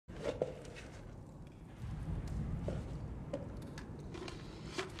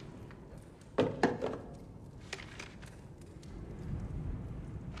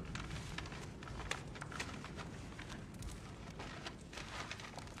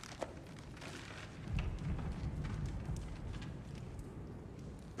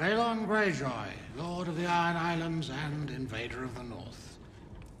Balon Greyjoy, Lord of the Iron Islands and Invader of the North.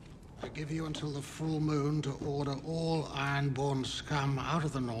 I give you until the full moon to order all Ironborn scum out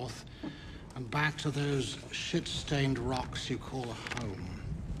of the North and back to those shit-stained rocks you call home.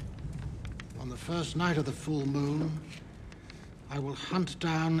 On the first night of the full moon, I will hunt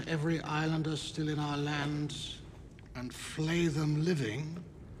down every islander still in our lands and flay them living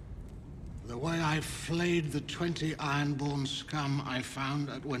the way I flayed the 20 Ironborn scum I found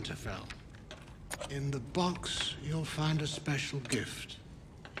at Winterfell. In the box, you'll find a special gift.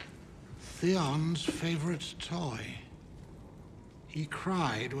 Theon's favorite toy. He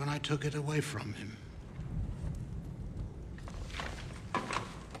cried when I took it away from him.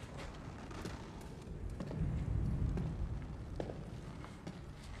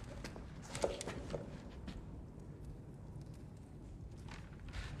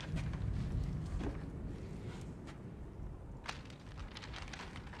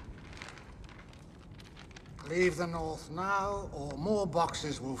 Leave the North now, or more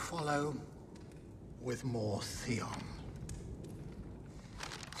boxes will follow, with more Theon.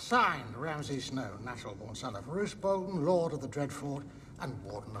 Signed, Ramsay Snow, natural-born son of Roose Bolton, Lord of the Dreadfort, and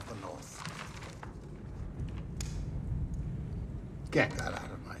Warden of the North. Get that out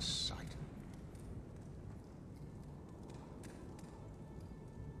of my sight.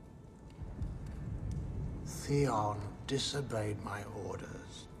 Theon disobeyed my orders.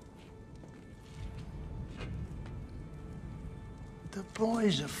 The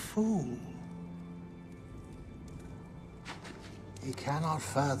boy's a fool. He cannot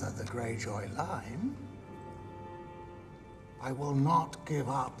further the Greyjoy line. I will not give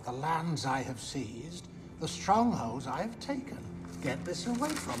up the lands I have seized, the strongholds I have taken. Get this away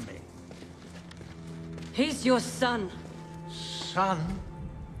from me. He's your son. Son?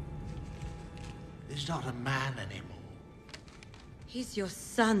 He's not a man anymore. He's your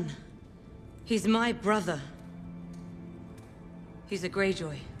son. He's my brother. He's a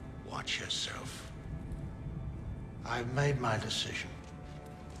Greyjoy. Watch yourself. I've made my decision.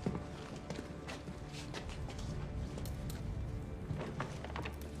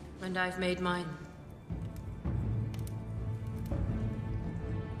 And I've made mine.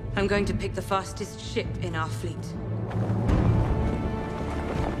 I'm going to pick the fastest ship in our fleet.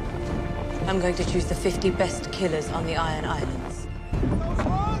 I'm going to choose the 50 best killers on the Iron Islands.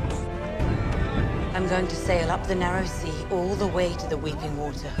 I'm going to sail up the narrow sea all the way to the Weeping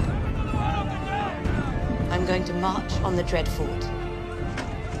Water. I'm going to march on the Dreadfort.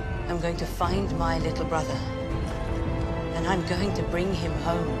 I'm going to find my little brother. And I'm going to bring him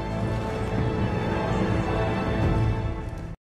home.